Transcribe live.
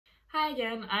Hi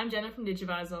again, I'm Jenna from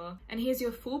Digivizer, and here's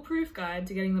your foolproof guide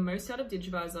to getting the most out of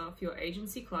Digivizer for your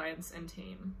agency clients and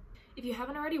team. If you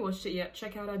haven't already watched it yet,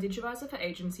 check out our Digivizer for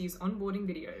Agencies onboarding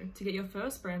video to get your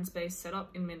first brand space set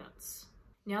up in minutes.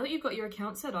 Now that you've got your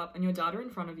account set up and your data in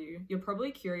front of you, you're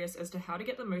probably curious as to how to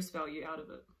get the most value out of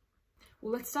it.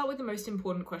 Well, let's start with the most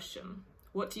important question.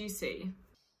 What do you see?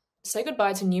 Say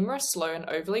goodbye to numerous slow and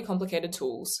overly complicated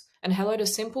tools, and hello to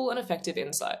simple and effective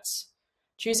insights.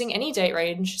 Choosing any date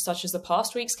range, such as the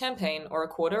past week's campaign or a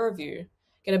quarter review,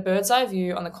 get a bird's eye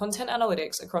view on the content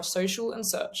analytics across social and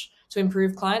search to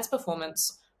improve clients'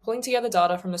 performance, pulling together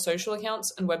data from the social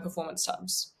accounts and web performance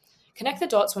tabs. Connect the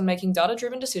dots when making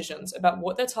data-driven decisions about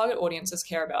what their target audiences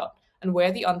care about and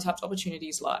where the untapped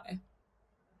opportunities lie.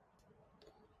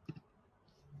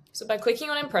 So by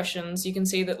clicking on impressions, you can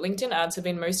see that LinkedIn ads have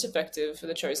been most effective for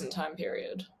the chosen time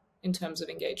period in terms of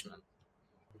engagement.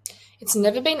 It's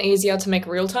never been easier to make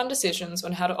real-time decisions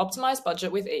on how to optimize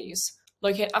budget with ease,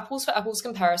 locate apples for apples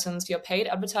comparisons for your paid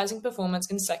advertising performance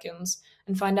in seconds,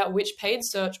 and find out which paid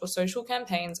search or social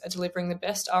campaigns are delivering the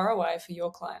best ROI for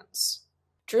your clients.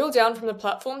 Drill down from the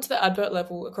platform to the advert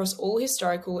level across all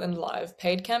historical and live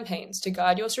paid campaigns to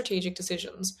guide your strategic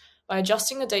decisions by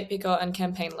adjusting the date picker and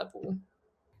campaign level.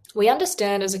 We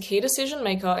understand as a key decision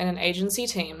maker in an agency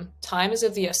team, time is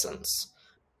of the essence.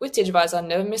 With Digivizer,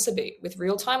 never miss a beat with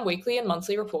real-time weekly and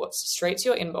monthly reports straight to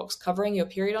your inbox covering your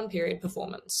period-on-period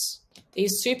performance.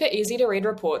 These super easy-to-read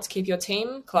reports keep your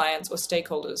team, clients, or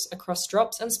stakeholders across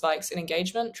drops and spikes in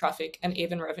engagement, traffic, and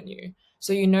even revenue,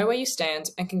 so you know where you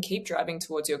stand and can keep driving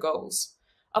towards your goals.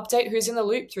 Update who's in the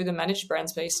loop through the Manage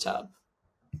Brand Space tab.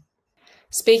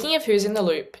 Speaking of who's in the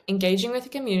loop, engaging with the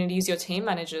communities your team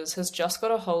manages has just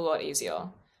got a whole lot easier.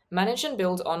 Manage and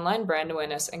build online brand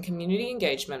awareness and community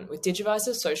engagement with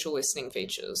Digivizer's social listening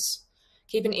features.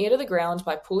 Keep an ear to the ground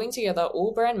by pulling together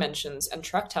all brand mentions and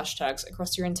tracked hashtags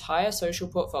across your entire social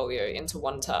portfolio into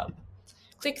one tab.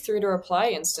 Click through to reply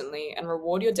instantly and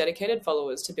reward your dedicated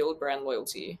followers to build brand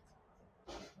loyalty.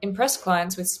 Impress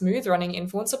clients with smooth-running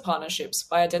influencer partnerships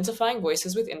by identifying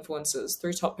voices with influencers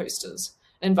through top posters,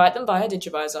 and invite them via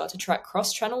Digivizer to track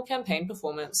cross-channel campaign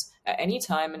performance at any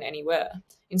time and anywhere,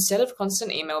 instead of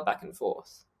constant email back and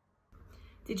forth.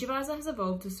 Digivizer has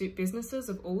evolved to suit businesses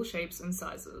of all shapes and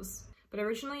sizes, but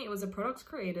originally it was a product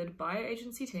created by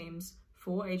agency teams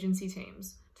for agency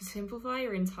teams to simplify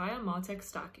your entire MarTech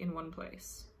stack in one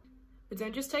place. But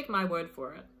don't just take my word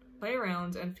for it. Play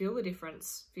around and feel the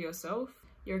difference for yourself,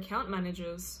 your account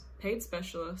managers, paid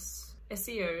specialists,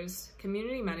 SEOs,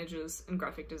 community managers, and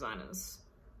graphic designers.